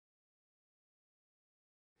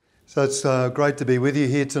So it's great to be with you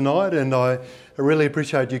here tonight, and I really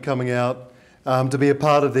appreciate you coming out to be a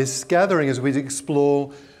part of this gathering as we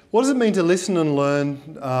explore what does it mean to listen and learn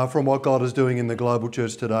from what God is doing in the global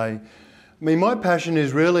church today. I mean, my passion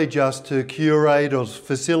is really just to curate or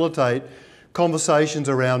facilitate conversations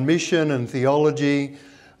around mission and theology,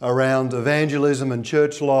 around evangelism and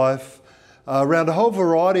church life, around a whole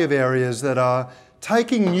variety of areas that are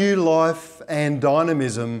taking new life and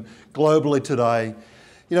dynamism globally today.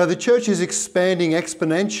 You know, the church is expanding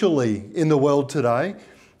exponentially in the world today.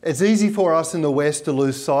 It's easy for us in the West to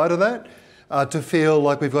lose sight of that, to feel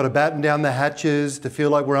like we've got to batten down the hatches, to feel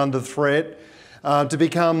like we're under threat, to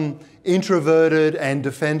become introverted and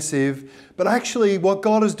defensive. But actually what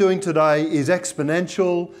God is doing today is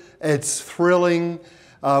exponential, it's thrilling,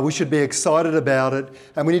 we should be excited about it,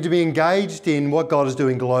 and we need to be engaged in what God is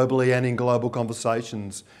doing globally and in global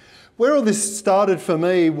conversations. Where all this started for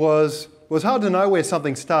me was hard to know where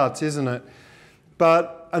something starts, isn't it?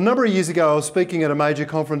 But a number of years ago, I was speaking at a major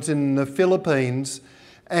conference in the Philippines,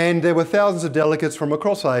 and there were thousands of delegates from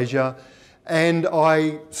across Asia, and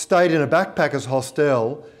I stayed in a backpackers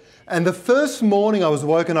hostel, and the first morning I was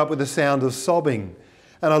woken up with the sound of sobbing.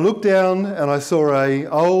 And I looked down and I saw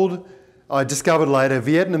I discovered later,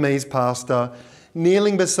 Vietnamese pastor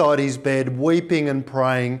kneeling beside his bed, weeping and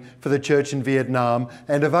praying for the church in Vietnam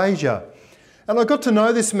and of Asia. And I got to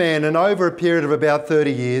know this man, and over a period of about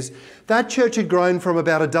 30 years, that church had grown from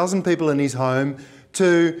about a dozen people in his home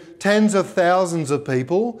to tens of thousands of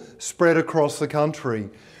people spread across the country.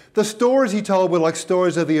 The stories he told were like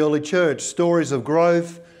stories of the early church, stories of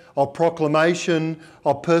growth, of proclamation,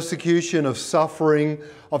 of persecution, of suffering,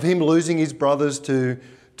 of him losing his brothers to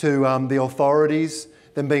the authorities,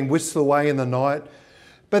 them being whisked away in the night.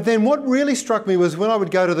 But then what really struck me was when I would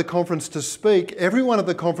go to the conference to speak, everyone at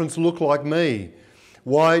the conference looked like me.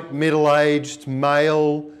 White, middle-aged,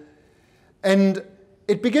 male. And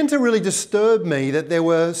it began to really disturb me that there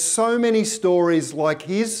were so many stories like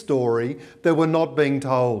his story that were not being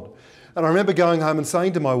told. And I remember going home and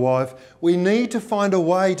saying to my wife, we need to find a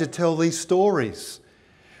way to tell these stories.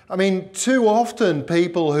 I mean, too often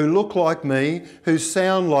people who look like me, who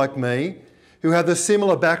sound like me, who have the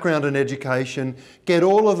similar background and education, get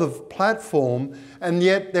all of the platform, and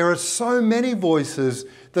yet there are so many voices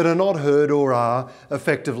that are not heard or are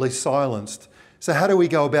effectively silenced. So how do we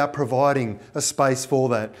go about providing a space for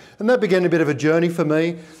that? And that began a bit of a journey for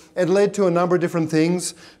me. It led to a number of different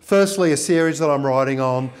things. Firstly, a series that I'm writing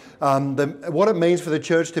on what it means for the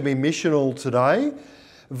church to be missional today.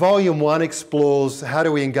 Volume 1 explores how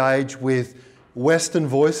do we engage with Western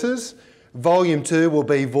voices. Volume 2 will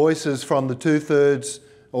be voices from the two-thirds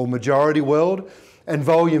or majority world, and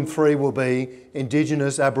Volume 3 will be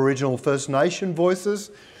Indigenous, Aboriginal, First Nation voices.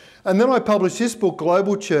 And then I published this book,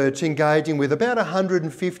 Global Church, engaging with about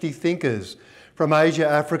 150 thinkers from Asia,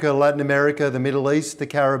 Africa, Latin America, the Middle East, the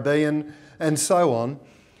Caribbean, and so on,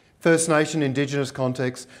 First Nation, Indigenous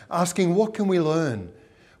context, asking what can we learn?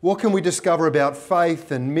 What can we discover about faith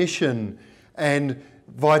and mission and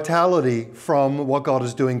vitality from what God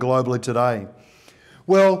is doing globally today?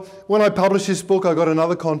 Well, when I published this book, I got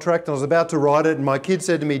another contract and I was about to write it, and my kid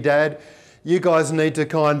said to me, Dad, you guys need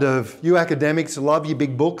to you academics love your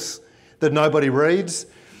big books that nobody reads.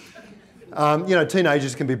 You know,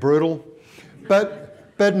 teenagers can be brutal.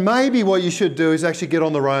 But maybe what you should do is actually get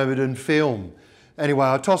on the road and film. Anyway,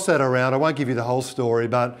 I tossed that around. I won't give you the whole story,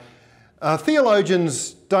 but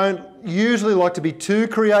theologians don't usually like to be too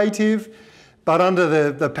creative, but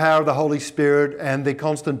under the power of the Holy Spirit and the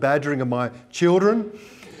constant badgering of my children,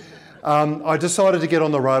 I decided to get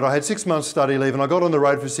on the road. I had 6 months study leave, and I got on the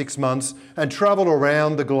road for 6 months and travelled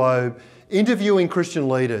around the globe interviewing Christian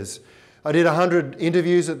leaders. I did 100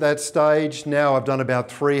 interviews at that stage. Now I've done about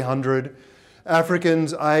 300.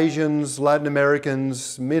 Africans, Asians, Latin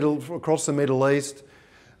Americans, across the Middle East,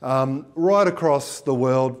 right across the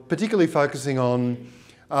world, particularly focusing on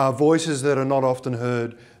voices that are not often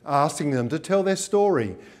heard, asking them to tell their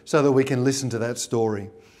story so that we can listen to that story.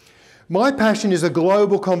 My passion is a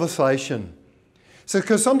global conversation. So,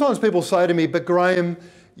 because sometimes people say to me, but Graham,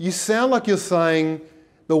 you sound like you're saying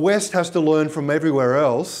the West has to learn from everywhere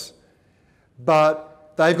else,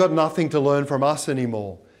 but they've got nothing to learn from us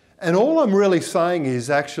anymore. And all I'm really saying is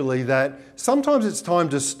actually that sometimes it's time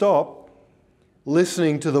to stop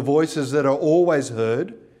listening to the voices that are always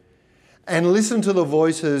heard and listen to the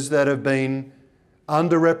voices that have been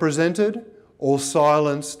underrepresented or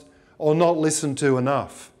silenced or not listened to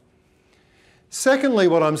enough. Secondly,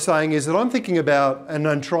 what I'm saying is that I'm thinking about and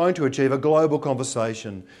I'm trying to achieve a global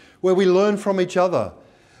conversation where we learn from each other,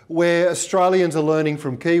 where Australians are learning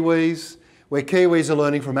from Kiwis, where Kiwis are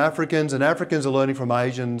learning from Africans and Africans are learning from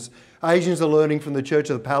Asians. Asians are learning from the Church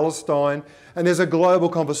of Palestine, and there's a global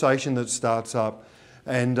conversation that starts up,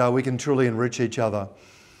 and we can truly enrich each other.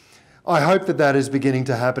 I hope that that is beginning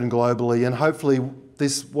to happen globally, and hopefully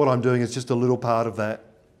what I'm doing is just a little part of that.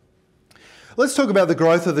 Let's talk about the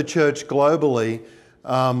growth of the church globally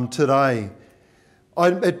today.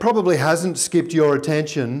 It probably hasn't skipped your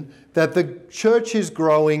attention that the church is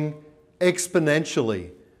growing exponentially,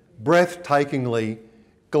 breathtakingly,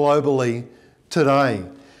 globally today.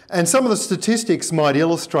 And some of the statistics might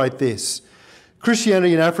illustrate this.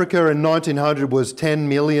 Christianity in Africa in 1900 was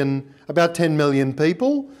about 10 million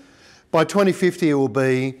people. By 2050 it will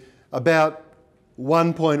be about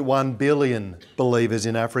 1.1 billion believers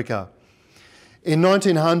in Africa. In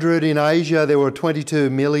 1900 in Asia there were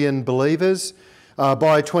 22 million believers.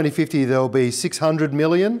 By 2050 there will be 600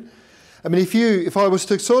 million. I mean, if I was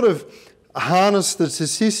to sort of harness the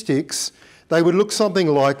statistics, they would look something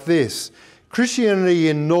like this. Christianity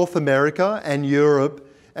in North America and Europe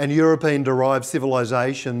and European-derived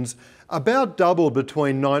civilizations about doubled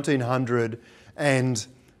between 1900 and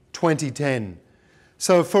 2010.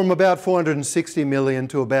 So from about 460 million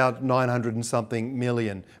to about 900 and something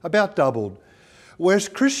million, about doubled. Whereas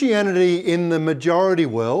Christianity in the majority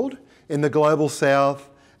world, in the global south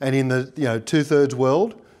and in the two-thirds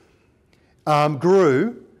world,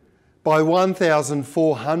 grew by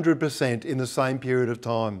 1,400% in the same period of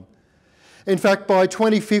time. In fact, by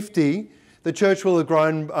 2050, the church will have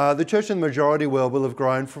grown. The church in the majority world will have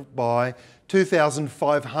grown by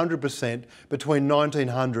 2,500% between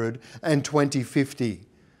 1900 and 2050.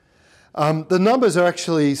 The numbers are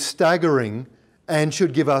actually staggering and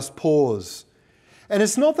should give us pause. And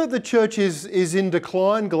it's not that the church is in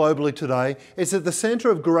decline globally today, it's that the centre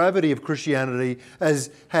of gravity of Christianity has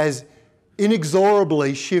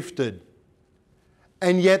inexorably shifted.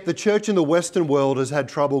 And yet the church in the Western world has had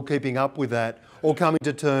trouble keeping up with that or coming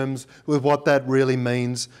to terms with what that really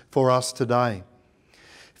means for us today.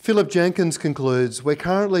 Philip Jenkins concludes, we're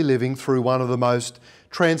currently living through one of the most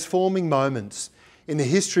transforming moments in the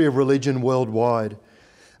history of religion worldwide.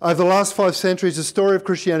 Over the last 5 centuries, the story of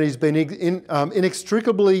Christianity has been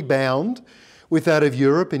inextricably bound with that of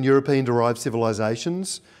Europe and European-derived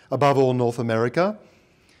civilizations, above all North America.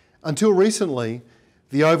 Until recently,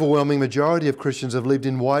 the overwhelming majority of Christians have lived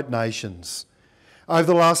in white nations. Over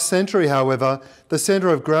the last century, however, the centre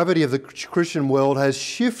of gravity of the Christian world has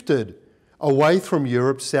shifted away from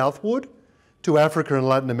Europe southward to Africa and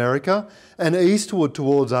Latin America and eastward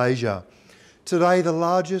towards Asia. Today, the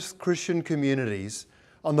largest Christian communities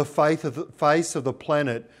on the face of the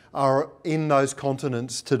planet are in those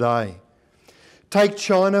continents today. Take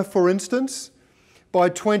China, for instance. By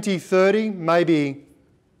 2030, maybe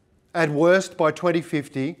at worst by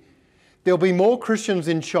 2050, there'll be more Christians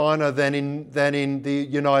in China than in the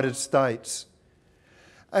United States.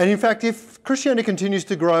 And in fact, if Christianity continues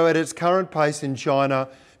to grow at its current pace in China,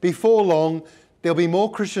 before long, there'll be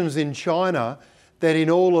more Christians in China than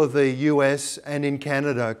in all of the US and in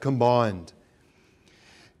Canada combined.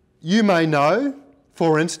 You may know,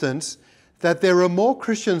 for instance, that there are more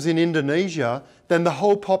Christians in Indonesia than the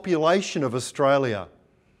whole population of Australia.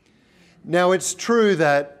 Now, it's true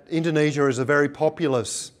that Indonesia is a very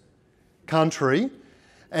populous country,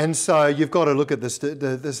 and so you've got to look at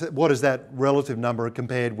what is that relative number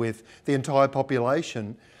compared with the entire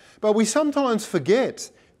population. But we sometimes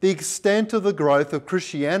forget the extent of the growth of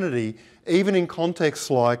Christianity, even in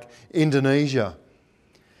contexts like Indonesia.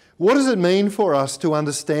 What does it mean for us to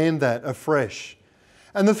understand that afresh?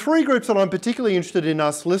 And the 3 groups that I'm particularly interested in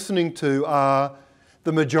us listening to are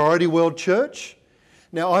the majority world church.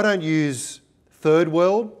 Now, I don't use third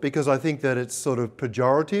world because I think that it's sort of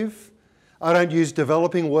pejorative. I don't use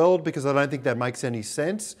developing world because I don't think that makes any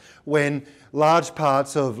sense when large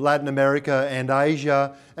parts of Latin America and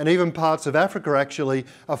Asia and even parts of Africa actually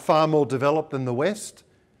are far more developed than the West.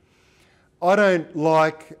 I don't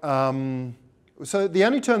like... So the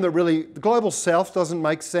only term that really, the global south doesn't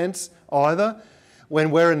make sense either, when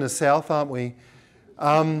we're in the south, aren't we?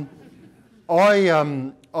 I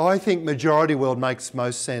think majority world makes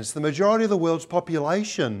most sense. The majority of the world's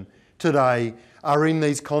population today are in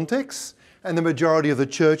these contexts, and the majority of the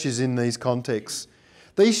church is in these contexts.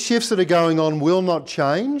 These shifts that are going on will not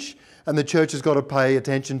change, and the church has got to pay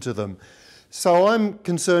attention to them. So I'm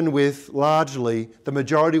concerned with largely the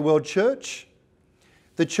majority world church,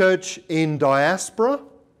 the church in diaspora,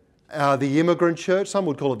 the immigrant church. Some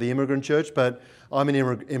would call it the immigrant church, but I'm an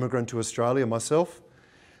immigrant to Australia myself.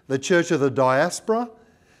 The church of the diaspora,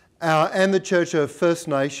 and the church of First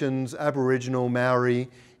Nations, Aboriginal, Maori,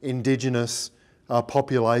 Indigenous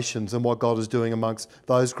populations and what God is doing amongst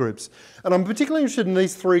those groups. And I'm particularly interested in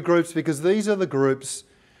these three groups because these are the groups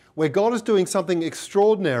where God is doing something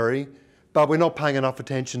extraordinary, but we're not paying enough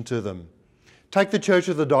attention to them. Take the Church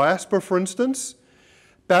of the Diaspora, for instance.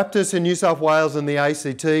 Baptists in New South Wales and the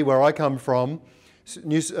ACT, where I come from,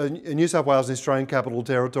 New South Wales and Australian Capital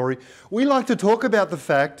Territory, we like to talk about the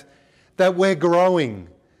fact that we're growing.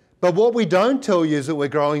 But what we don't tell you is that we're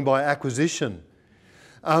growing by acquisition.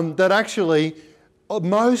 That actually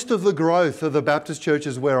most of the growth of the Baptist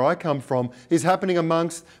churches where I come from is happening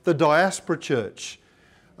amongst the diaspora church,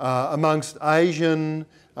 amongst Asian,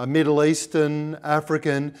 Middle Eastern,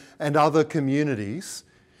 African and other communities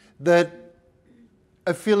that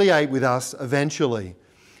affiliate with us eventually.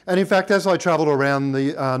 And in fact, as I travelled around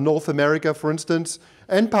the North America, for instance,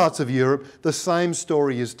 and parts of Europe, the same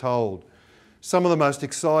story is told. Some of the most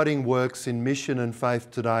exciting works in mission and faith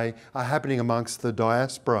today are happening amongst the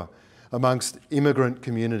diaspora, amongst immigrant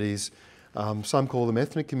communities. Some call them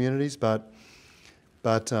ethnic communities, but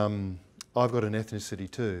I've got an ethnicity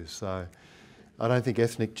too, so I don't think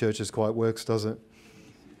ethnic churches quite works, does it?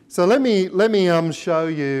 So let me show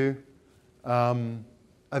you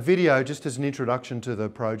a video just as an introduction to the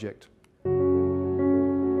project.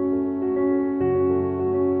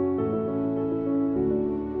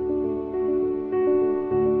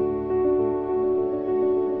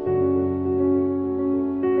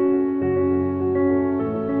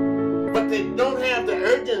 But they don't have the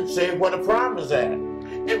urgency where the problem is at.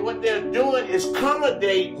 And what they're doing is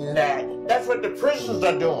accommodating that. That's what the prisons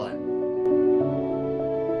are doing.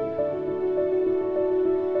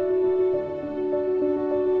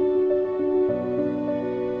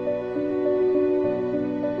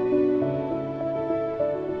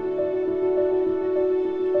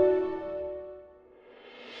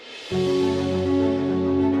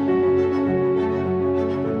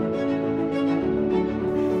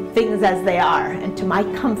 Things as they are, and to my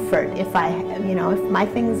comfort, if my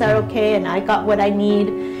things are okay and I got what I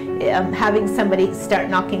need, having somebody start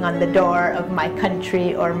knocking on the door of my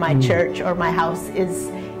country or my church or my house is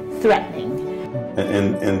threatening.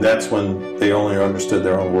 And that's when they only understood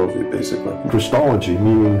their own worldview, basically. Christology,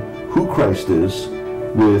 meaning who Christ is,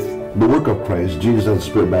 with the work of Christ, Jesus as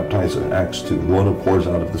the Spirit baptized in Acts 2, the one who pours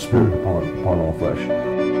out of the Spirit upon all flesh.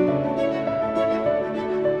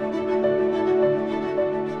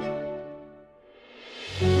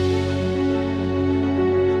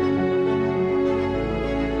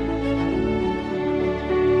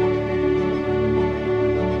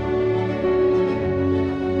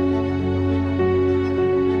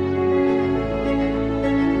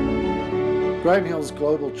 Graham Hill's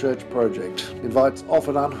Global Church Project invites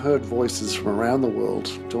often unheard voices from around the world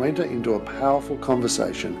to enter into a powerful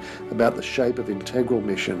conversation about the shape of integral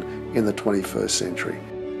mission in the 21st century.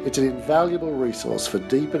 It's an invaluable resource for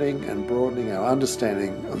deepening and broadening our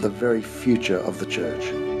understanding of the very future of the church.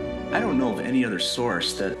 I don't know of any other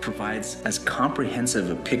source that provides as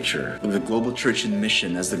comprehensive a picture of the global church in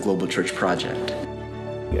mission as the Global Church Project.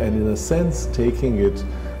 And in a sense, taking it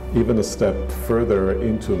even a step further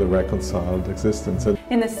into the reconciled existence.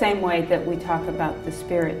 In the same way that we talk about the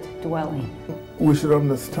Spirit dwelling. We should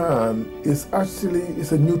understand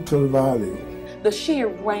it's a neutral value. The sheer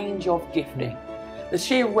range of gifting, the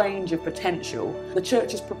sheer range of potential, the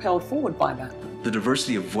church is propelled forward by that. The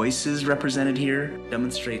diversity of voices represented here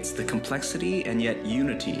demonstrates the complexity and yet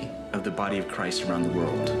unity of the body of Christ around the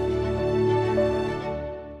world.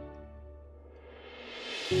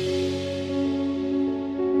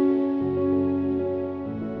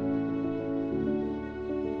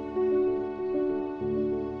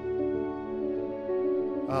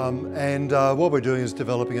 What we're doing is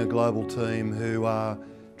developing a global team who are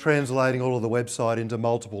translating all of the website into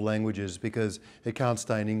multiple languages because it can't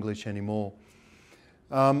stay in English anymore.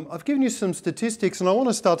 I've given you some statistics and I want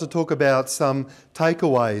to start to talk about some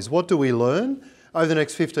takeaways. What do we learn? Over the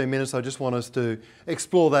next 15 minutes, I just want us to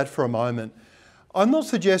explore that for a moment. I'm not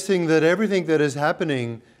suggesting that everything that is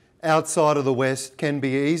happening outside of the West can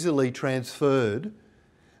be easily transferred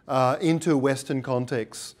into Western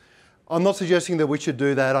contexts. I'm not suggesting that we should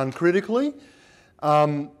do that uncritically.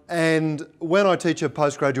 And when I teach a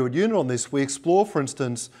postgraduate unit on this, we explore, for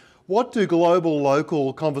instance, what do global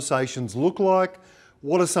local conversations look like?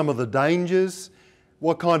 What are some of the dangers?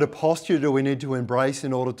 What kind of posture do we need to embrace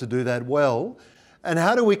in order to do that well? And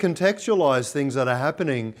how do we contextualise things that are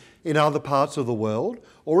happening in other parts of the world,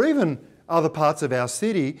 or even other parts of our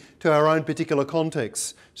city, to our own particular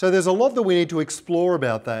contexts? So there's a lot that we need to explore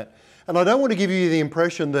about that. And I don't want to give you the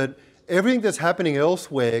impression that everything that's happening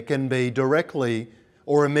elsewhere can be directly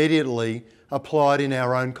or immediately applied in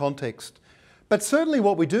our own context. But certainly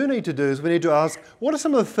what we do need to do is we need to ask, what are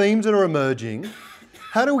some of the themes that are emerging?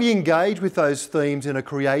 How do we engage with those themes in a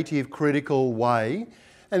creative, critical way?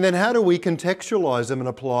 And then how do we contextualise them and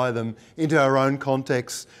apply them into our own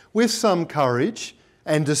contexts with some courage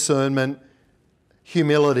and discernment,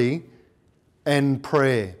 humility and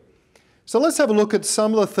prayer? So let's have a look at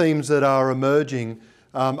some of the themes that are emerging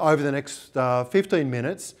over the next 15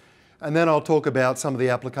 minutes, and then I'll talk about some of the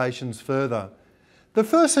applications further. The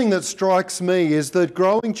first thing that strikes me is that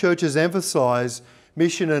growing churches emphasise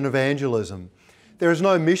mission and evangelism. There is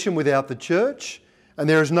no mission without the church, and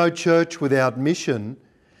there is no church without mission.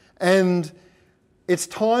 And it's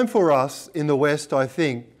time for us in the West, I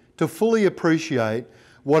think, to fully appreciate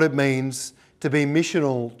what it means to be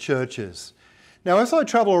missional churches. Now, as I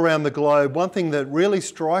travel around the globe, one thing that really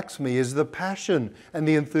strikes me is the passion and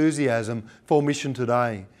the enthusiasm for mission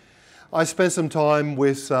today. I spent some time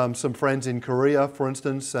with some friends in Korea, for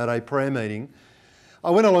instance, at a prayer meeting.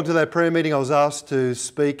 I went along to that prayer meeting I was asked to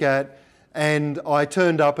speak at, and I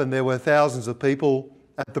turned up and there were thousands of people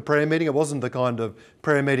at the prayer meeting. It wasn't the kind of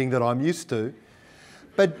prayer meeting that I'm used to.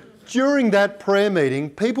 But during that prayer meeting,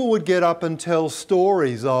 people would get up and tell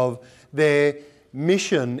stories of their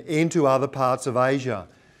mission into other parts of Asia.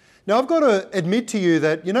 Now, I've got to admit to you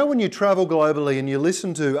that, you know, when you travel globally and you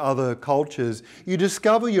listen to other cultures, you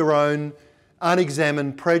discover your own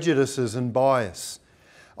unexamined prejudices and bias.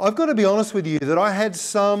 I've got to be honest with you that I had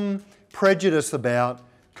some prejudice about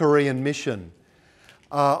Korean mission.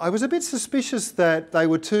 I was a bit suspicious that they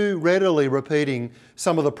were too readily repeating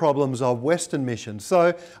some of the problems of Western mission.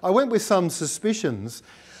 So I went with some suspicions,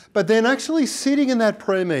 but then actually sitting in that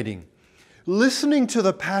prayer meeting, listening to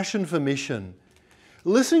the passion for mission,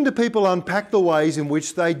 listening to people unpack the ways in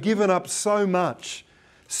which they'd given up so much,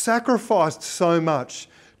 sacrificed so much,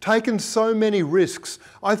 taken so many risks,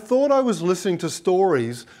 I thought I was listening to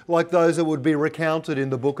stories like those that would be recounted in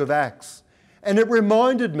the book of Acts. And it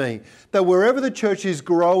reminded me that wherever the church is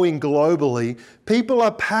growing globally, people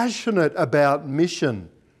are passionate about mission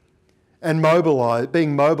and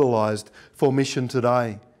being mobilised for mission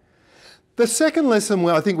today. The second lesson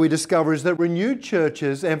I think we discover is that renewed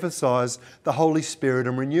churches emphasise the Holy Spirit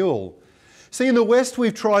and renewal. See, in the West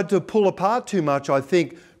we've tried to pull apart too much, I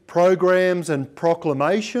think, programs and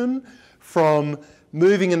proclamation from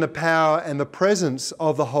moving in the power and the presence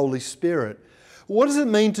of the Holy Spirit. What does it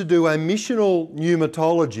mean to do a missional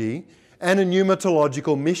pneumatology and a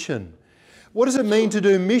pneumatological mission? What does it mean to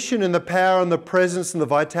do mission in the power and the presence and the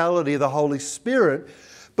vitality of the Holy Spirit,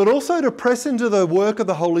 but also to press into the work of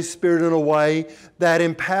the Holy Spirit in a way that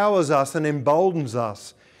empowers us and emboldens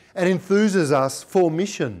us and enthuses us for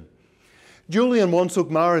mission? Julie and Wansuk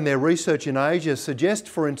Ma in their research in Asia suggest,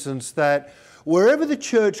 for instance, that wherever the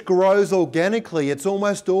church grows organically, it's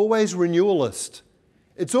almost always renewalist.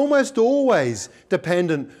 It's almost always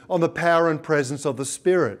dependent on the power and presence of the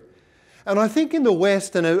Spirit. And I think in the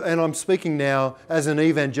West, and I'm speaking now as an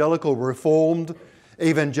evangelical, reformed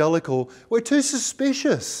evangelical, we're too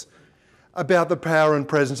suspicious about the power and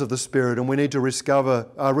presence of the Spirit, and we need to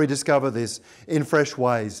rediscover this in fresh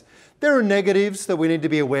ways. There are negatives that we need to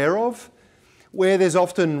be aware of, where there's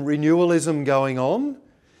often renewalism going on.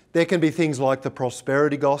 There can be things like the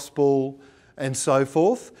prosperity gospel and so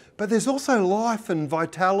forth, but there's also life and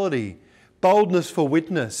vitality, boldness for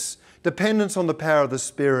witness. Dependence on the power of the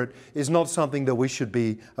Spirit is not something that we should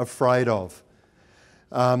be afraid of.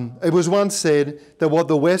 It was once said that what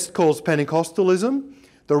the West calls Pentecostalism,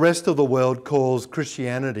 the rest of the world calls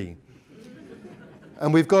Christianity.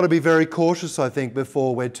 And we've got to be very cautious, I think,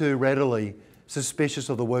 before we're too readily suspicious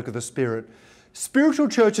of the work of the Spirit. Spiritual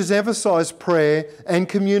churches emphasise prayer and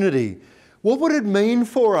community. What would it mean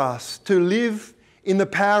for us to live in the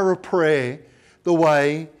power of prayer the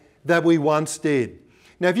way that we once did?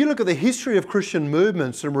 Now, if you look at the history of Christian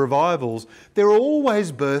movements and revivals, they're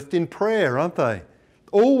always birthed in prayer, aren't they?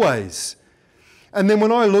 Always. And then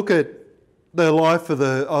when I look at the life of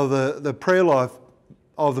the prayer life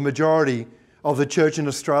of the majority of the church in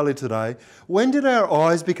Australia today, when did our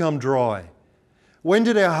eyes become dry? When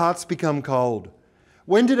did our hearts become cold?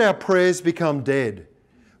 When did our prayers become dead?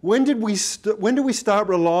 When did we start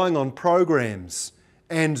relying on programs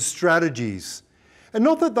and strategies? And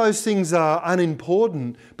not that those things are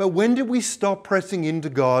unimportant, but when did we stop pressing into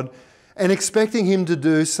God and expecting Him to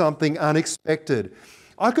do something unexpected?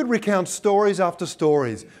 I could recount stories after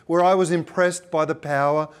stories where I was impressed by the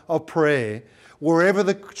power of prayer wherever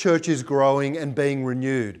the church is growing and being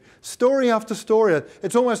renewed. Story after story.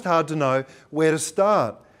 It's almost hard to know where to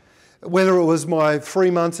start. Whether it was my 3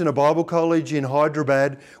 months in a Bible college in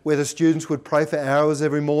Hyderabad where the students would pray for hours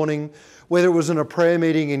every morning, whether it was in a prayer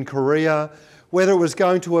meeting in Korea, whether it was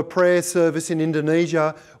going to a prayer service in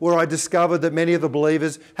Indonesia where I discovered that many of the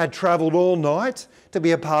believers had travelled all night to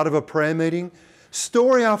be a part of a prayer meeting.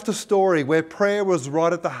 Story after story where prayer was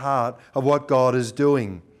right at the heart of what God is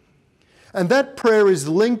doing. And that prayer is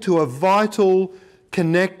linked to a vital,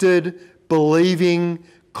 connected, believing,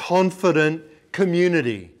 confident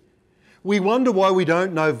community. We wonder why we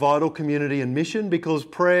don't know vital community and mission, because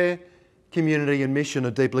prayer, community and mission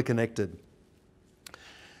are deeply connected.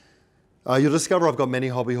 You'll discover I've got many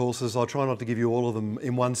hobby horses. I'll try not to give you all of them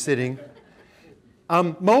in one sitting.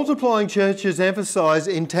 Multiplying churches emphasise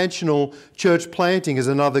intentional church planting as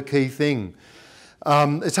another key thing.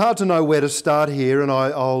 It's hard to know where to start here, and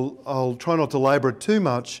I'll try not to labour it too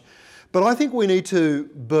much, but I think we need to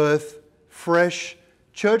birth fresh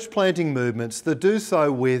church planting movements that do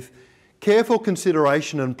so with careful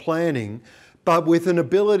consideration and planning, but with an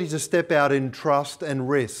ability to step out in trust and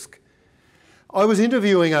risk. I was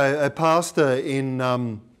interviewing a pastor in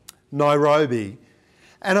Nairobi,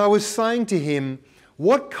 and I was saying to him,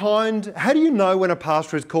 how do you know when a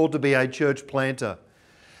pastor is called to be a church planter?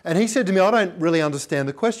 And he said to me, I don't really understand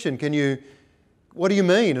the question. What do you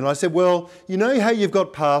mean? And I said, well, you know how you've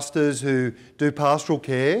got pastors who do pastoral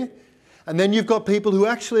care? And then you've got people who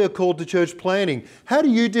actually are called to church planting. How do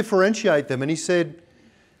you differentiate them? And he said,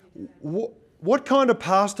 what kind of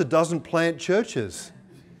pastor doesn't plant churches?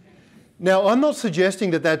 Now, I'm not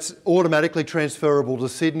suggesting that that's automatically transferable to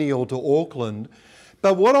Sydney or to Auckland,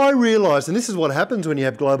 but what I realised, and this is what happens when you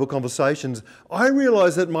have global conversations, I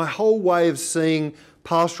realised that my whole way of seeing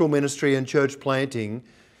pastoral ministry and church planting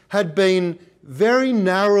had been very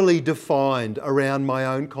narrowly defined around my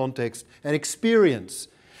own context and experience.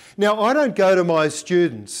 Now, I don't go to my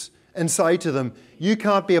students and say to them, you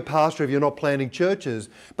can't be a pastor if you're not planting churches.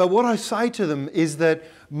 But what I say to them is that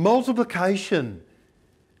multiplication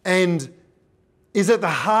is at the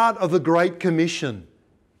heart of the Great Commission,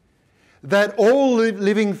 that all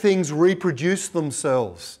living things reproduce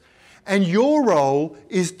themselves. And your role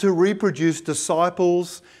is to reproduce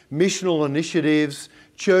disciples, missional initiatives,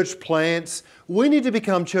 church plants. We need to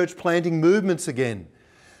become church planting movements again.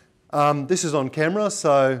 This is on camera,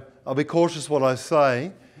 so I'll be cautious what I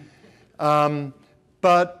say.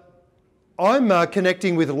 But I'm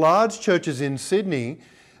connecting with large churches in Sydney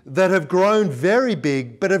that have grown very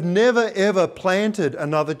big but have never ever planted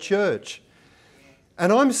another church.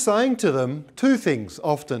 And I'm saying to them two things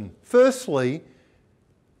often. Firstly,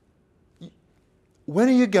 when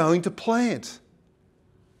are you going to plant?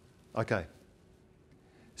 Okay.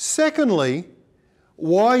 Secondly,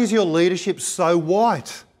 why is your leadership so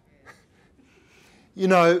white? You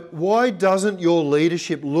know, why doesn't your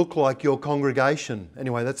leadership look like your congregation?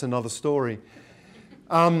 Anyway, that's another story.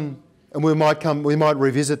 And we might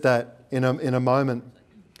revisit that in a moment.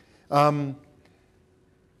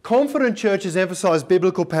 Confident churches emphasise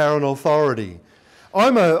biblical power and authority.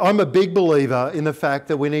 I'm a big believer in the fact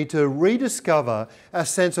that we need to rediscover a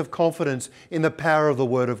sense of confidence in the power of the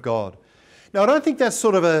Word of God. Now, I don't think that's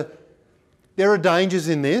there are dangers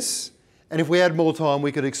in this, and if we had more time,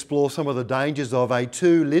 we could explore some of the dangers of a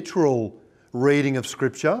too literal reading of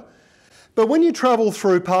Scripture. But when you travel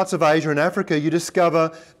through parts of Asia and Africa, you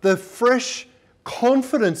discover the fresh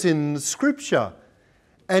confidence in Scripture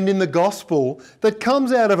and in the gospel that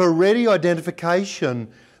comes out of a ready identification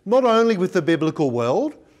not only with the biblical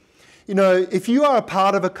world. You know, if you are a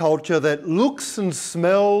part of a culture that looks and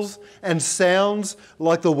smells and sounds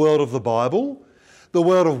like the world of the Bible, the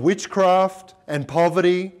world of witchcraft and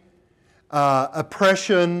poverty,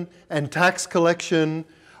 oppression and tax collection,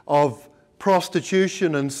 of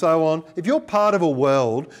prostitution and so on, if you're part of a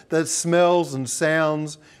world that smells and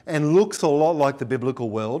sounds and looks a lot like the biblical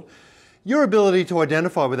world, your ability to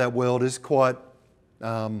identify with that world is quite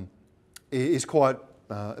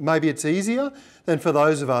maybe it's easier than for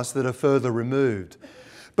those of us that are further removed.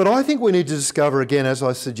 But I think we need to discover again, as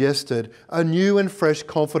I suggested, a new and fresh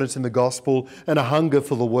confidence in the gospel and a hunger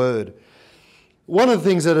for the word. One of the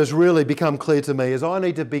things that has really become clear to me is I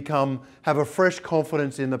need to have a fresh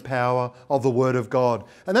confidence in the power of the Word of God.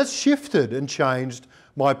 And that's shifted and changed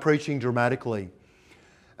my preaching dramatically.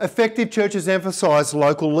 Effective churches emphasise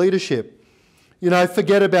local leadership. You know,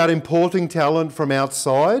 forget about importing talent from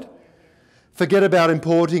outside. Forget about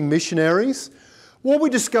importing missionaries. What we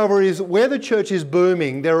discover is where the church is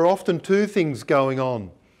booming, there are often two things going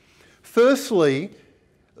on. Firstly,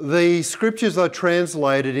 the scriptures are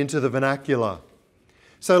translated into the vernacular.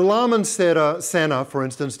 So Laman Sena, for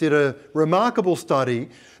instance, did a remarkable study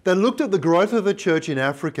that looked at the growth of the church in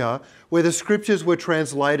Africa where the scriptures were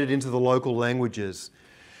translated into the local languages.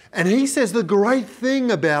 And he says the great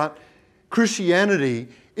thing about Christianity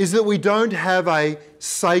is that we don't have a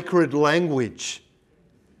sacred language.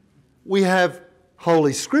 We have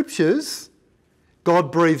Holy Scriptures,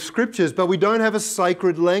 God-breathed Scriptures, but we don't have a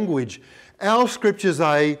sacred language. Our Scriptures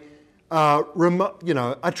are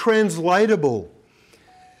translatable.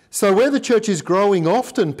 So where the church is growing,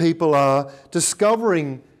 often people are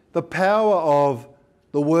discovering the power of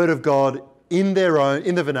the Word of God in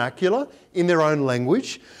the vernacular, in their own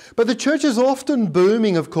language. But the church is often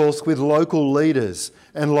booming, of course, with local leaders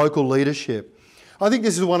and local leadership. I think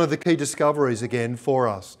this is one of the key discoveries again for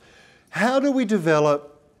us. How do we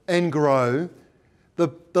develop and grow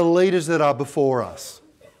the leaders that are before us?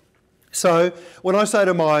 So when I say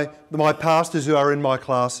to my pastors who are in my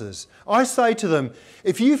classes, I say to them,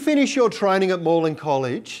 if you finish your training at Moreland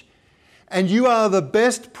College and you are the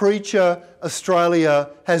best preacher Australia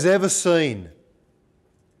has ever seen,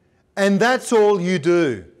 and that's all you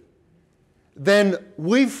do, then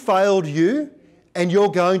we've failed you and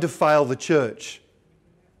you're going to fail the church.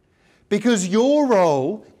 Because your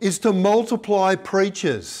role is to multiply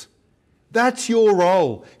preachers. That's your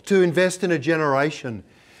role, to invest in a generation.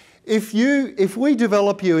 If we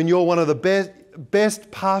develop you and you're one of the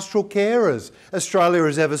best pastoral carers Australia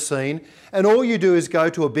has ever seen, and all you do is go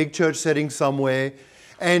to a big church setting somewhere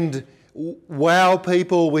and wow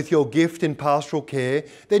people with your gift in pastoral care,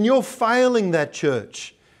 then you're failing that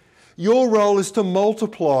church. Your role is to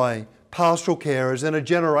multiply pastoral carers and a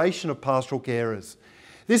generation of pastoral carers.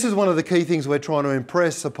 This is one of the key things we're trying to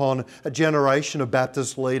impress upon a generation of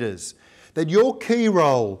Baptist leaders, that your key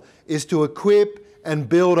role is to equip and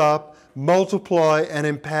build up, multiply and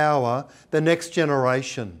empower the next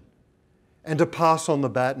generation and to pass on the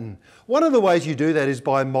baton. One of the ways you do that is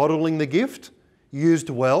by modelling the gift, used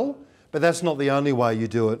well, but that's not the only way you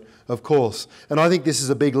do it, of course. And I think this is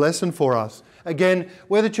a big lesson for us. Again,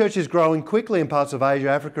 where the church is growing quickly in parts of Asia,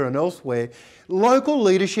 Africa and elsewhere, local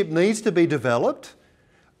leadership needs to be developed,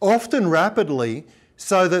 often rapidly,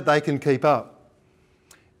 so that they can keep up.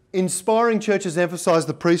 Inspiring churches emphasise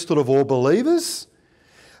the priesthood of all believers.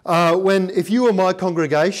 If you were my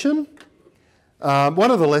congregation,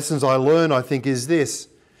 one of the lessons I learned, I think, is this.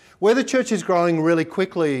 Where the church is growing really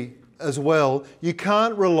quickly as well, you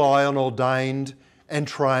can't rely on ordained and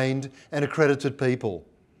trained and accredited people.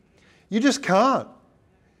 You just can't.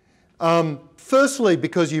 Firstly,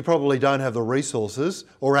 because you probably don't have the resources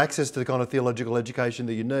or access to the kind of theological education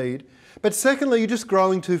that you need. But secondly, you're just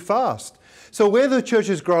growing too fast. So where the church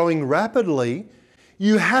is growing rapidly,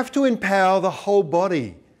 you have to empower the whole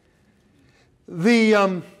body.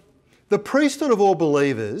 The priesthood of all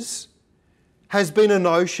believers has been a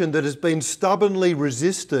notion that has been stubbornly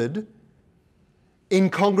resisted in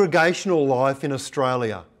congregational life in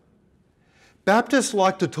Australia. Baptists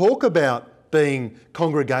like to talk about being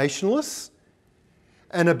congregationalists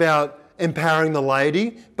and about empowering the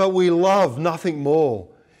laity, but we love nothing more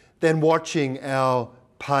than watching our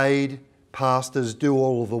paid pastors do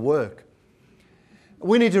all of the work.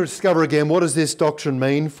 We need to discover again, what does this doctrine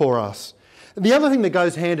mean for us? The other thing that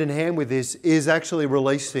goes hand in hand with this is actually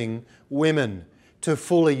releasing women to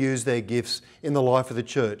fully use their gifts in the life of the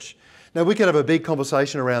church. Now, we could have a big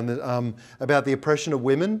conversation around about the oppression of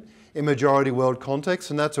women in majority world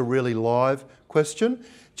context, and that's a really live question,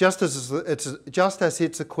 just as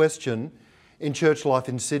it's a question in church life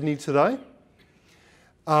in Sydney today.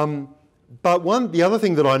 But the other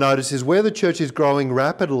thing that I notice is where the church is growing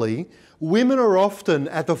rapidly, women are often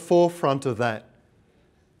at the forefront of that.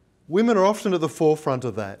 Women are often at the forefront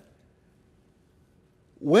of that.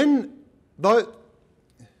 Women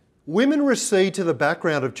recede to the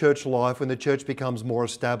background of church life when the church becomes more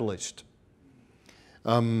established.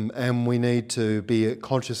 And we need to be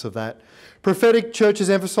conscious of that. Prophetic churches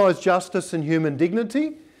emphasise justice and human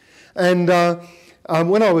dignity. And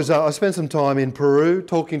when I spent some time in Peru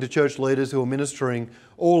talking to church leaders who are ministering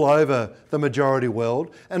all over the majority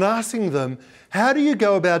world and asking them, how do you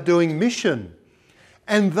go about doing mission?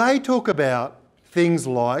 And they talk about things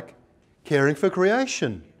like caring for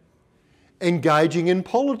creation, engaging in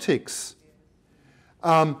politics,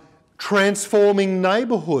 transforming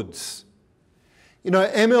neighbourhoods. You know,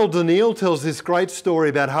 M.L. Daniel tells this great story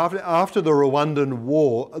about after the Rwandan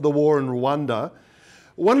war, the war in Rwanda,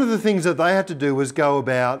 one of the things that they had to do was go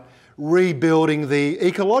about rebuilding the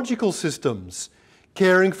ecological systems,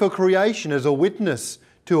 caring for creation as a witness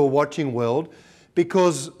to a watching world,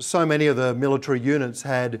 because so many of the military units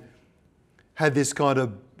had this kind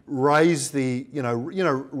of raised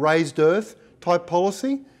earth type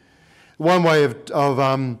policy. One way of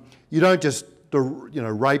you don't just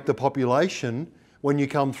rape the population when you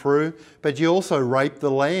come through, but you also rape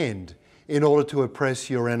the land in order to oppress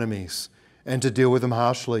your enemies. and to deal with them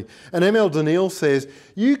harshly. And M.L. Daniel says,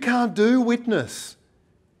 you can't do witness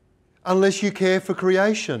unless you care for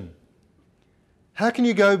creation. How can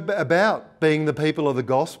you go about being the people of the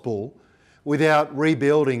gospel without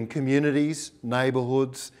rebuilding communities,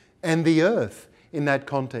 neighbourhoods, and the earth in that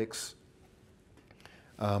context?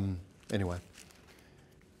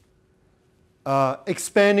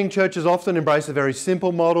 Expanding churches often embrace a very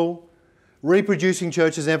simple model. Reproducing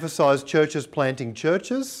churches emphasise churches planting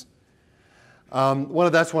churches.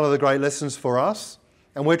 That's one of the great lessons for us,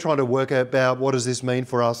 and we're trying to work out about what does this mean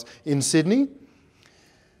for us in Sydney.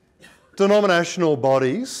 Denominational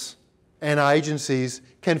bodies and agencies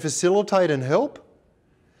can facilitate and help,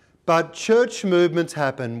 but church movements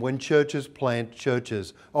happen when churches plant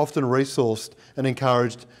churches, often resourced and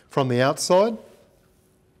encouraged from the outside.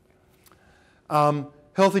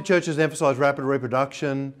 Healthy churches emphasise rapid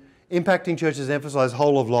reproduction. Impacting churches emphasise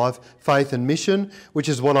whole of life, faith and mission, which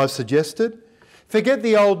is what I've suggested. Forget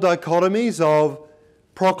the old dichotomies of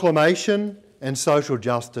proclamation and social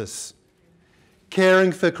justice,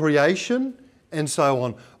 caring for creation and so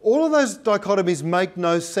on. All of those dichotomies make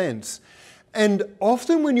no sense. And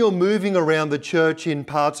often when you're moving around the church in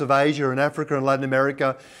parts of Asia and Africa and Latin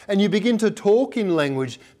America, and you begin to talk in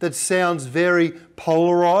language that sounds very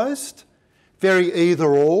polarised, very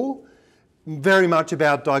either or, very much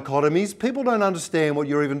about dichotomies, people don't understand what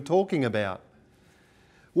you're even talking about.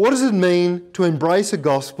 What does it mean to embrace a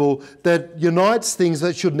gospel that unites things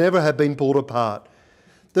that should never have been pulled apart?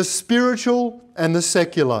 The spiritual and the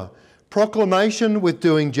secular, proclamation with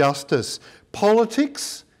doing justice,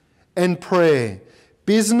 politics and prayer,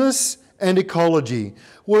 business and ecology.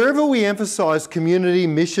 Wherever we emphasise community,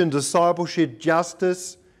 mission, discipleship,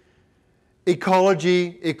 justice,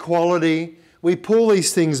 ecology, equality, we pull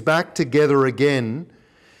these things back together again.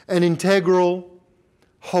 An integral,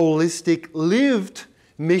 holistic, lived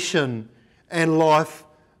mission and life,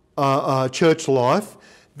 church life.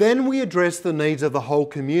 Then we address the needs of the whole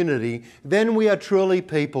community. Then we are truly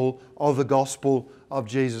people of the gospel of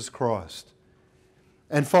Jesus Christ.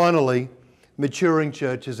 And finally, maturing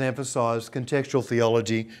churches emphasise contextual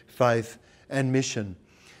theology, faith and mission.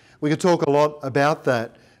 We could talk a lot about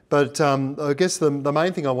that, but I guess the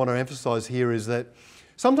main thing I want to emphasise here is that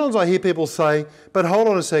sometimes I hear people say, but hold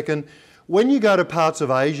on a second, when you go to parts of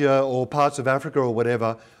Asia or parts of Africa or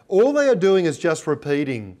whatever, all they are doing is just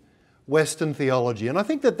repeating Western theology. And I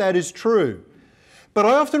think that that is true. But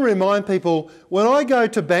I often remind people, when I go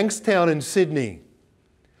to Bankstown in Sydney,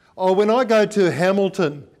 or when I go to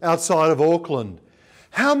Hamilton outside of Auckland,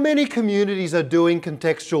 how many communities are doing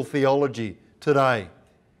contextual theology today?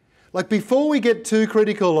 Like, before we get too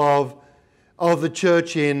critical of the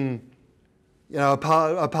church in a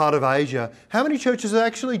part of Asia, how many churches are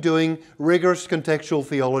actually doing rigorous contextual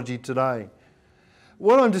theology today?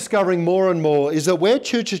 What I'm discovering more and more is that where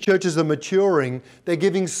churches are maturing, they're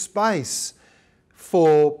giving space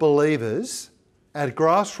for believers at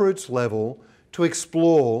grassroots level to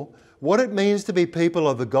explore what it means to be people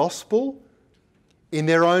of the gospel in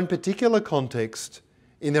their own particular context,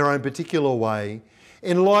 in their own particular way,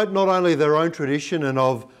 in light not only of their own tradition and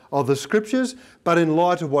of the scriptures, but in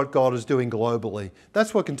light of what God is doing globally.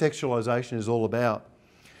 That's what contextualisation is all about.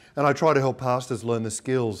 And I try to help pastors learn the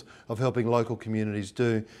skills of helping local communities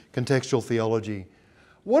do contextual theology.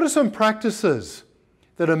 What are some practices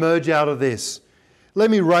that emerge out of this?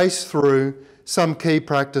 Let me race through some key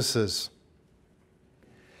practices.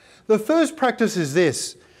 The first practice is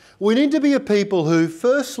this. We need to be a people who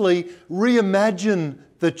firstly reimagine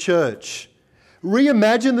the church.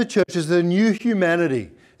 Reimagine the church as the new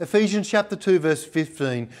humanity. Ephesians chapter 2 verse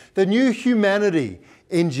 15. The new humanity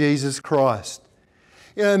in Jesus Christ.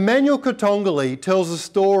 Emmanuel Katongole tells the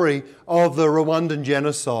story of the Rwandan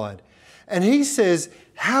genocide. And he says,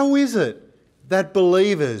 how is it that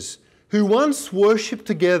believers who once worshipped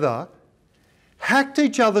together hacked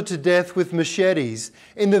each other to death with machetes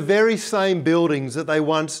in the very same buildings that they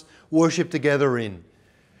once worshipped together in?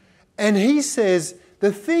 And he says,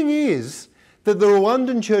 the thing is that the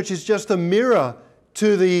Rwandan church is just a mirror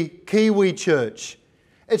to the Kiwi church.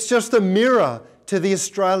 It's just a mirror to the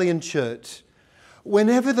Australian church.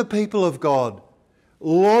 Whenever the people of God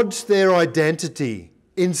lodge their identity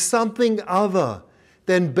in something other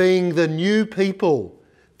than being the new people,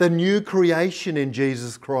 the new creation in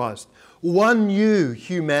Jesus Christ, one new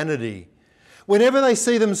humanity, whenever they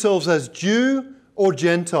see themselves as Jew or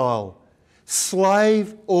Gentile,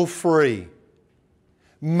 slave or free,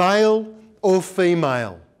 male or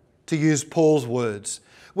female, to use Paul's words,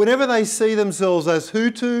 whenever they see themselves as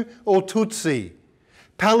Hutu or Tutsi,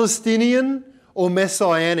 Palestinian or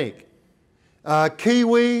Messianic,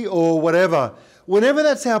 Kiwi or whatever, whenever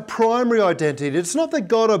that's our primary identity, it's not that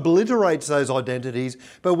God obliterates those identities,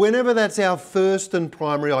 but whenever that's our first and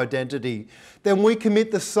primary identity, then we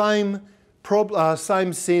commit the same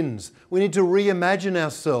sins. We need to reimagine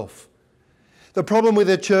ourselves. The problem with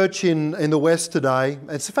the church in the West today,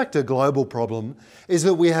 it's in fact a global problem, is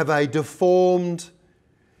that we have a deformed,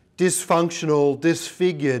 dysfunctional,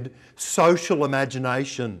 disfigured social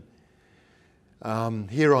imagination.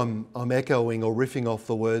 Here I'm echoing or riffing off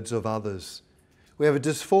the words of others. We have a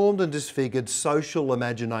disformed and disfigured social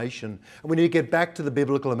imagination, and we need to get back to the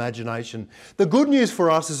biblical imagination. The good news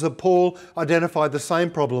for us is that Paul identified the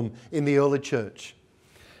same problem in the early church.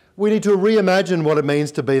 We need to reimagine what it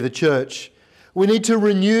means to be the church. We need to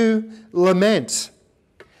renew lament.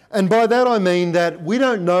 And by that I mean that we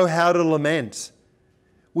don't know how to lament.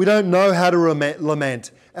 We don't know how to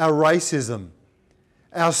lament our racism,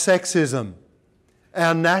 our sexism,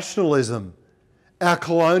 our nationalism, our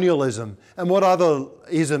colonialism, and what other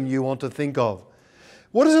ism you want to think of.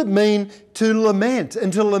 What does it mean to lament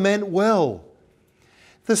and to lament well?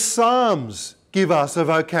 The Psalms give us a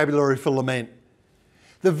vocabulary for lament.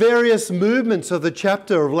 The various movements of the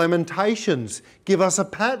chapter of Lamentations give us a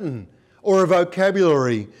pattern or a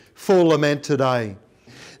vocabulary for lament today.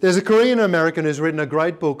 There's a Korean American who's written a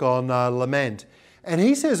great book on lament, and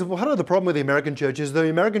he says part of the problem with the American church is the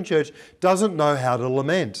American church doesn't know how to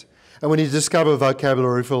lament. And we need to discover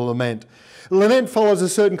vocabulary for lament. Lament follows a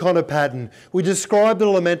certain kind of pattern. We describe the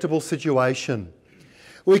lamentable situation.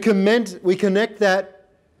 We connect that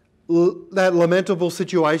lamentable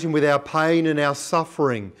situation with our pain and our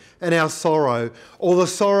suffering and our sorrow, or the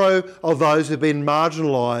sorrow of those who've been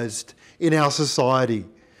marginalised in our society.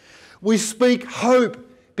 We speak hope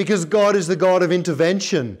because God is the God of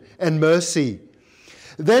intervention and mercy.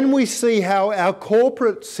 Then we see how our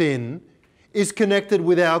corporate sin is connected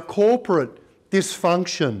with our corporate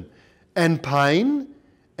dysfunction and pain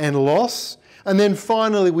and loss. And then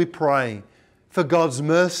finally we pray for God's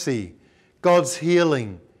mercy, God's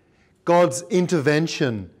healing, God's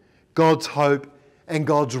intervention, God's hope and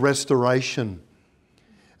God's restoration.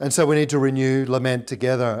 And so we need to renew lament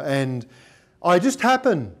together. And I just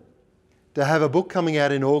happen to have a book coming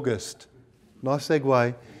out in August, nice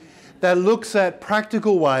segue, that looks at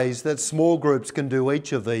practical ways that small groups can do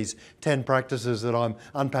each of these 10 practices that I'm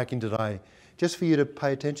unpacking today, just for you to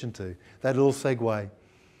pay attention to, that little segue.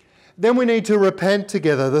 Then we need to repent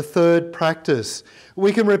together, the third practice.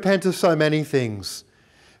 We can repent of so many things.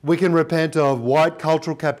 We can repent of white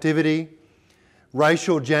cultural captivity,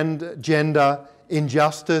 racial gender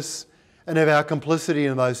injustice, and of our complicity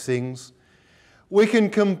in those things. We can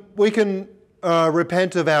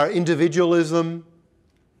repent of our individualism,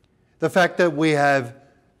 the fact that we have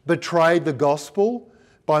betrayed the gospel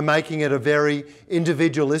by making it a very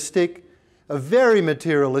individualistic, a very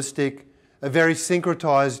materialistic, a very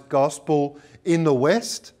syncretised gospel in the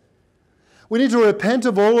West. We need to repent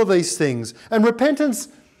of all of these things. And repentance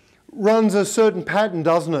runs a certain pattern,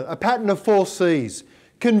 doesn't it? A pattern of 4 C's.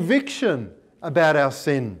 Conviction about our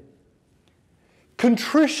sin.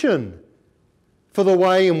 Contrition for the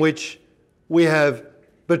way in which we have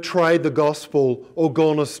betrayed the gospel or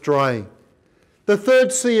gone astray. The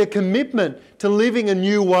third C, a commitment to living a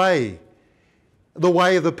new way, the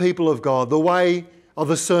way of the people of God, the way of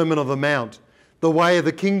the Sermon on the Mount, the way of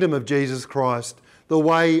the kingdom of Jesus Christ, the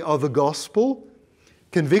way of the gospel.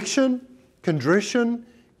 Conviction, contrition,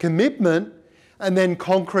 commitment, and then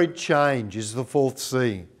concrete change is the 4th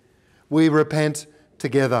C. We repent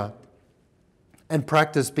together and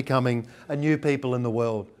practice becoming a new people in the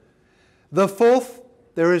world. The 4th,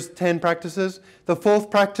 there is 10 practices. The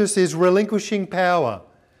 4th practice is relinquishing power.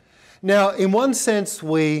 Now, in one sense,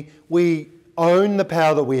 we own the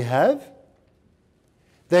power that we have.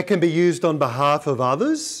 That can be used on behalf of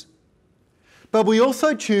others. But we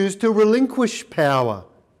also choose to relinquish power.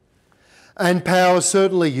 And power is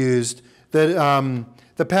certainly used, the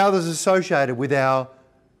power that's associated with our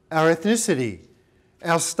ethnicity,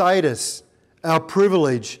 our status, our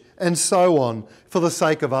privilege, and so on, for the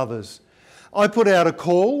sake of others. I put out a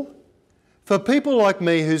call for people like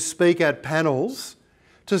me who speak at panels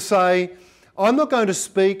to say, I'm not going to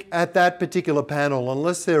speak at that particular panel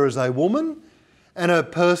unless there is a woman and a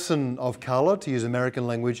person of colour, to use American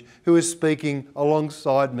language, who is speaking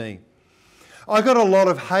alongside me. I got a lot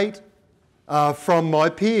of hate from my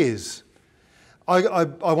peers. I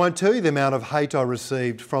won't tell you the amount of hate I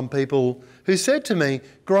received from people who said to me,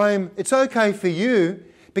 Graham, it's okay for you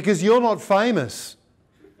because you're not famous.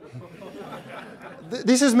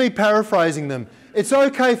 This is me paraphrasing them. It's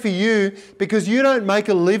okay for you because you don't make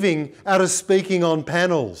a living out of speaking on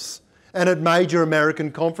panels and at major American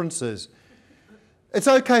conferences. It's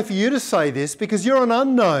okay for you to say this because you're an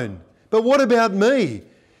unknown. But what about me?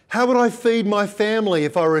 How would I feed my family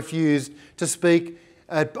if I refused to speak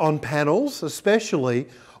on panels, especially,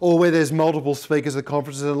 or where there's multiple speakers at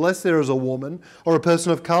conferences, unless there is a woman or a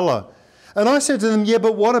person of colour? And I said to them, yeah,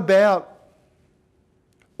 but what about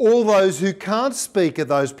all those who can't speak at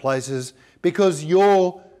those places because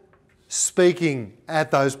you're speaking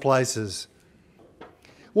at those places?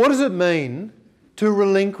 What does it mean to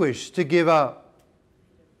relinquish, to give up?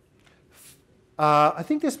 I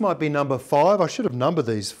think this might be number 5. I should have numbered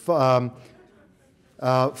these. 5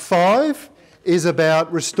 is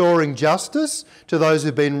about restoring justice to those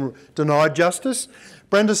who've been denied justice.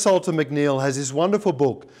 Brenda Salter McNeil has this wonderful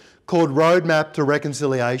book called Roadmap to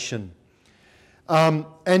Reconciliation.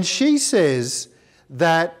 And she says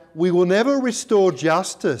that we will never restore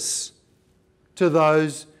justice to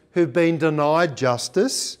those who've been denied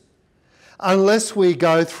justice unless we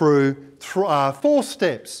go through 4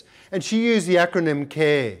 steps. And she used the acronym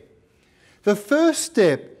CARE. The first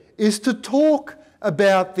step is to talk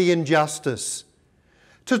about the injustice,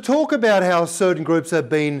 to talk about how certain groups have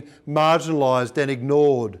been marginalised and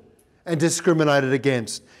ignored and discriminated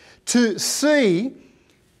against. To C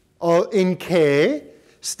in CARE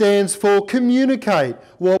stands for communicate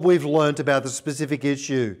what we've learnt about the specific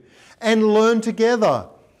issue and learn together,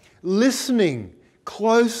 listening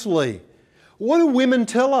closely. What do women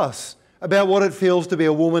tell us about what it feels to be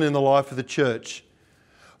a woman in the life of the church?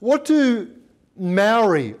 What do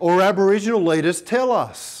Maori or Aboriginal leaders tell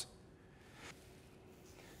us?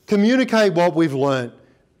 Communicate what we've learnt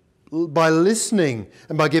by listening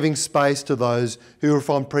and by giving space to those who are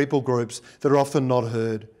from people groups that are often not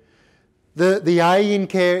heard. The A in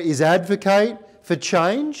CARE is advocate for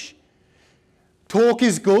change. Talk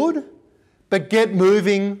is good, but get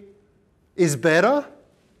moving is better.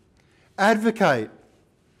 Advocate.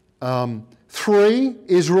 3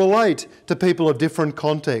 is relate to people of different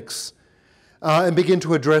contexts and begin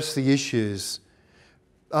to address the issues.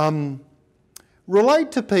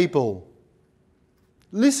 Relate to people.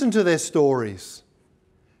 Listen to their stories.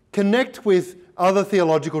 Connect with other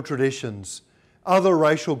theological traditions, other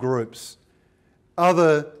racial groups,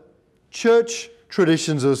 other church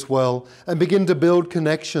traditions as well, and begin to build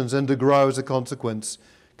connections and to grow as a consequence.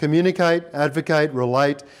 Communicate, advocate,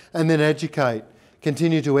 relate, and then educate.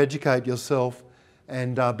 Continue to educate yourself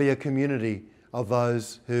and be a community of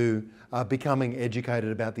those who are becoming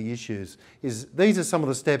educated about the issues. These are some of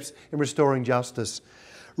the steps in restoring justice.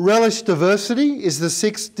 Relish diversity is the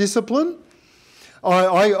 6th discipline.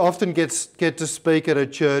 I often get to speak at a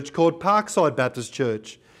church called Parkside Baptist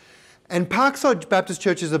Church. And Parkside Baptist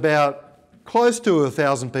Church is about close to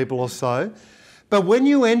 1,000 people or so. But when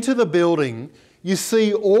you enter the building, you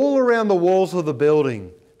see all around the walls of the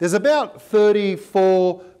building, there's about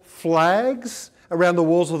 34 flags around the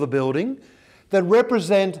walls of the building that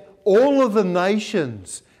represent all of the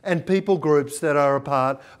nations and people groups that are a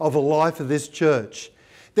part of the life of this church.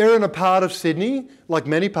 They're in a part of Sydney, like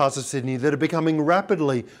many parts of Sydney, that are becoming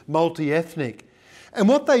rapidly multi-ethnic. And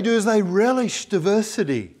what they do is they relish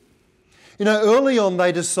diversity. You know, early on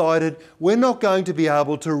they decided we're not going to be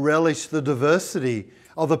able to relish the diversity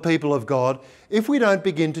of the people of God if we don't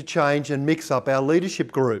begin to change and mix up our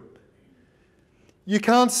leadership group. You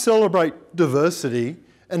can't celebrate diversity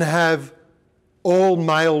and have all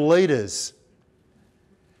male leaders.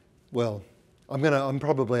 Well, I'm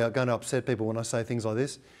probably going to upset people when I say things like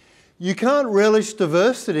this. You can't relish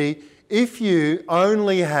diversity if you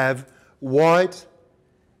only have white,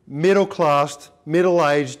 middle-class,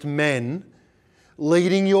 middle-aged men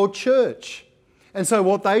leading your church. And so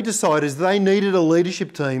what they decided is they needed a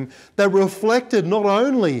leadership team that reflected not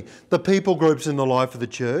only the people groups in the life of the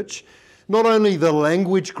church, not only the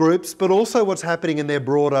language groups, but also what's happening in their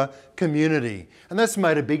broader community. And that's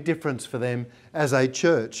made a big difference for them as a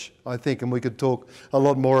church, I think, and we could talk a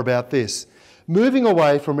lot more about this. Moving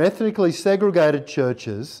away from ethnically segregated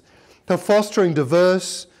churches to fostering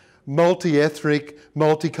diverse, multi-ethnic,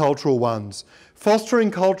 multicultural ones.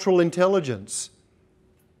 Fostering cultural intelligence.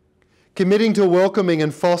 Committing to welcoming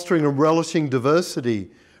and fostering and relishing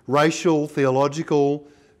diversity, racial, theological,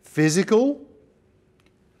 physical.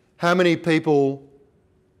 How many people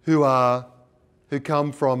who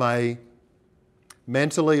come from a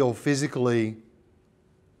mentally or physically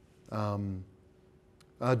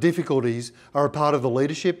difficulties are a part of the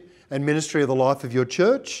leadership and ministry of the life of your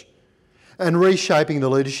church? And reshaping the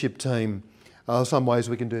leadership team. Some ways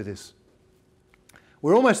we can do this.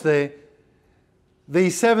 We're almost there. The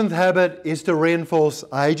 7th habit is to reinforce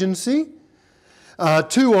agency.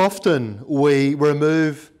 Too often we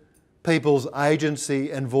remove people's agency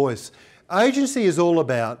and voice. Agency is all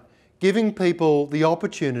about giving people the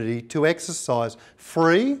opportunity to exercise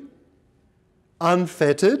free,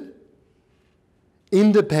 unfettered,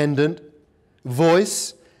 independent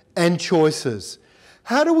voice and choices.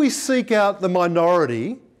 How do we seek out the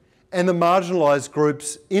minority and the marginalised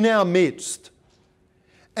groups in our midst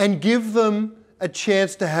and give them a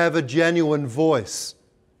chance to have a genuine voice?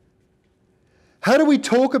 How do we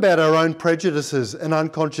talk about our own prejudices and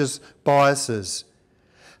unconscious biases?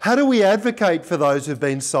 How do we advocate for those who've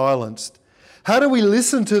been silenced? How do we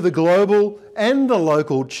listen to the global and the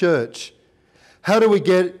local church? How do we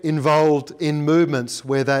get involved in movements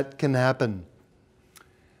where that can happen?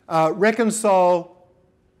 Reconcile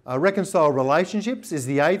relationships is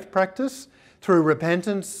the 8th practice through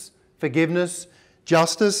repentance, forgiveness,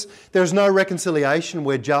 justice. There is no reconciliation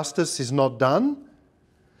where justice is not done.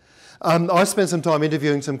 I spent some time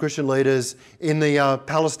interviewing some Christian leaders in the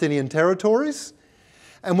Palestinian territories.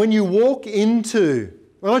 And when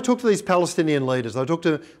I talk to these Palestinian leaders, I talk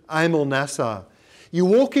to Aim al-Nasser, you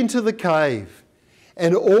walk into the cave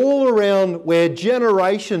and all around where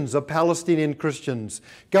generations of Palestinian Christians,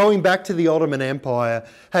 going back to the Ottoman Empire,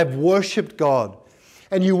 have worshipped God.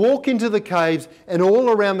 And you walk into the caves and all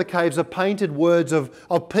around the caves are painted words of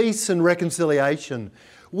peace and reconciliation.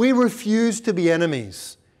 We refuse to be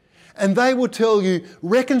enemies. And they will tell you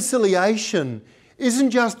reconciliation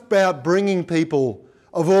isn't just about bringing people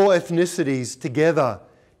of all ethnicities together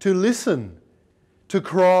to listen, to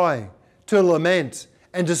cry, to lament,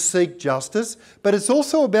 and to seek justice, but it's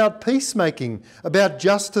also about peacemaking, about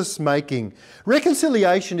justice making.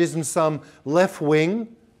 Reconciliation isn't some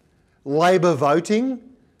left-wing, Labor voting,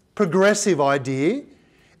 progressive idea.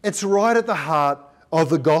 It's right at the heart of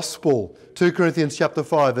the gospel. 2 Corinthians chapter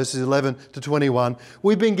 5, verses 11 to 21.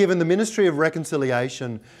 We've been given the ministry of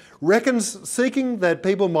reconciliation, seeking that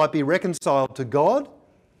people might be reconciled to God,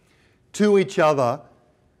 to each other,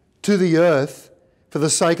 to the earth, for the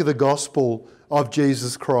sake of the gospel of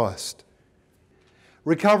Jesus Christ.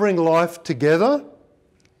 Recovering life together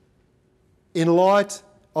in light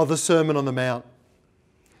of the Sermon on the Mount.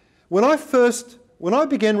 When I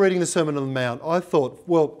began reading the Sermon on the Mount, I thought,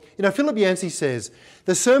 well, Philip Yancey says,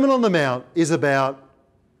 the Sermon on the Mount is about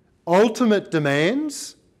ultimate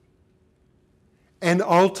demands and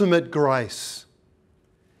ultimate grace.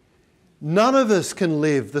 None of us can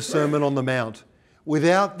live the Sermon on the Mount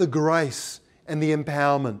without the grace and the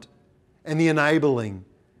empowerment and the enabling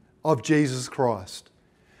of Jesus Christ.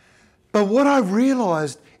 But what I've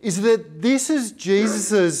realised is that this is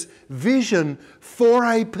Jesus' vision for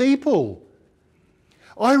a people.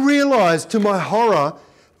 I realised to my horror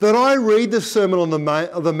that I read the Sermon on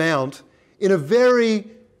the Mount in a very,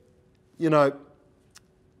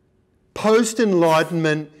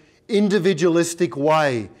 post-Enlightenment, individualistic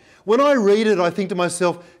way. When I read it, I think to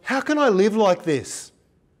myself, how can I live like this?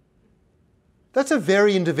 That's a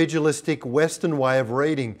very individualistic Western way of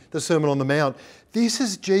reading the Sermon on the Mount. This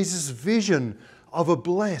is Jesus' vision of a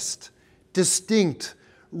blessed, distinct,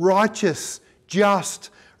 righteous, just,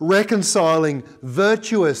 reconciling,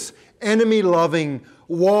 virtuous, enemy-loving,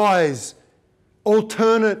 wise,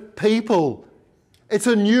 alternate people. It's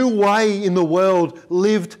a new way in the world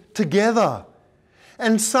lived together.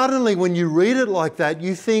 And suddenly when you read it like that,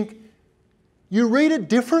 you read it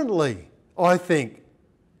differently, I think.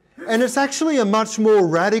 And it's actually a much more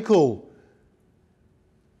radical,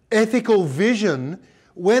 ethical vision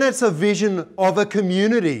when it's a vision of a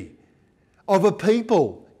community, of a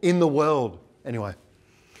people in the world. Anyway,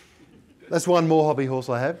 that's one more hobby horse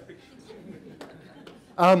I have.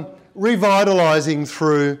 Revitalising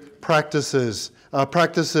through practices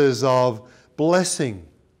of blessing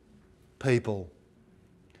people.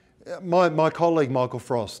 My colleague Michael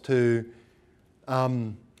Frost, who,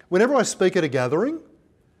 whenever I speak at a gathering,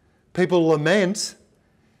 people lament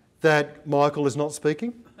that Michael is not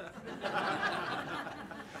speaking.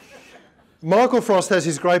 Michael Frost has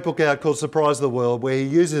his great book out called Surprise the World, where he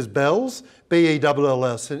uses bells,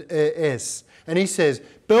 B-E-L-L-S, and he says,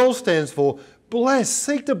 BELL stands for bless,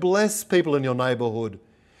 seek to bless people in your neighbourhood.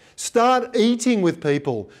 Start eating with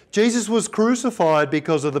people. Jesus was crucified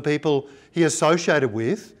because of the people he associated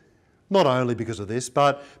with, not only because of this,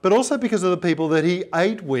 but also because of the people that he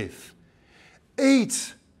ate with.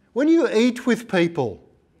 Eat. When you eat with people,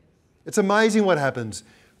 it's amazing what happens.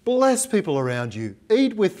 Bless people around you.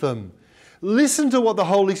 Eat with them. Listen to what the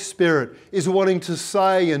Holy Spirit is wanting to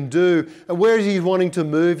say and do and where He's wanting to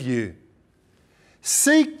move you.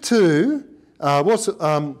 Seek to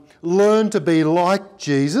learn to be like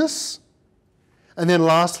Jesus. And then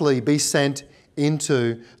lastly, be sent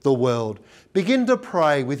into the world. Begin to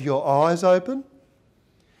pray with your eyes open,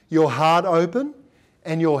 your heart open,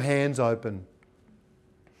 and your hands open.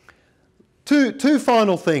 Two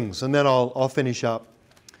final things, and then I'll finish up.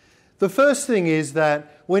 The first thing is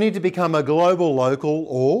that we need to become a global local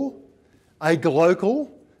or a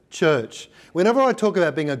glocal church. Whenever I talk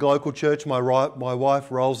about being a glocal church, my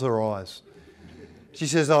wife rolls her eyes. She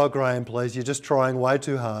says, "Oh, Graham, please, you're just trying way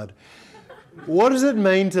too hard." What does it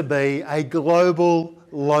mean to be a global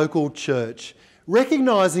local church?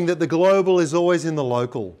 Recognising that the global is always in the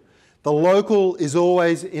local. The local is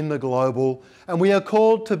always in the global, and we are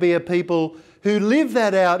called to be a people who live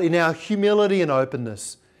that out in our humility and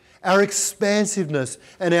openness, our expansiveness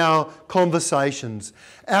and our conversations,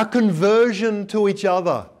 our conversion to each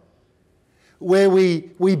other, where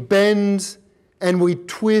we bend and we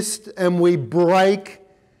twist and we break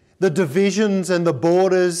the divisions and the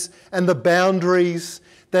borders and the boundaries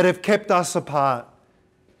that have kept us apart,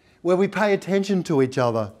 where we pay attention to each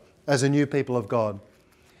other as a new people of God.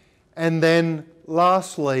 And then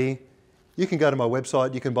lastly, you can go to my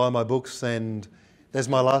website, you can buy my books, and there's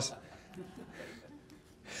my last...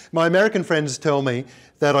 My American friends tell me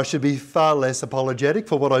that I should be far less apologetic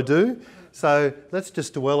for what I do, so let's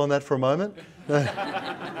just dwell on that for a moment.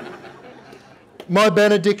 My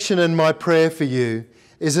benediction and my prayer for you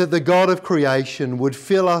is that the God of creation would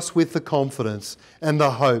fill us with the confidence and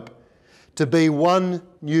the hope to be one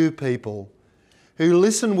new people who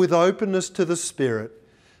listen with openness to the Spirit,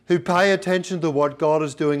 who pay attention to what God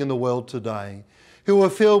is doing in the world today, who are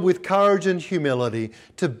filled with courage and humility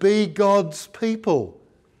to be God's people,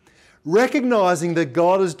 recognising that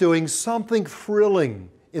God is doing something thrilling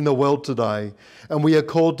in the world today, and we are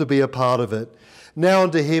called to be a part of it. Now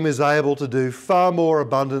unto Him is able to do far more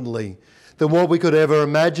abundantly than what we could ever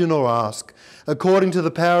imagine or ask, according to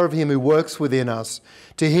the power of Him who works within us.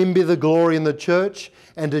 To Him be the glory in the church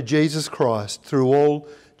and to Jesus Christ through all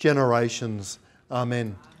generations.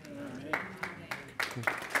 Amen.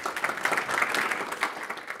 Amen.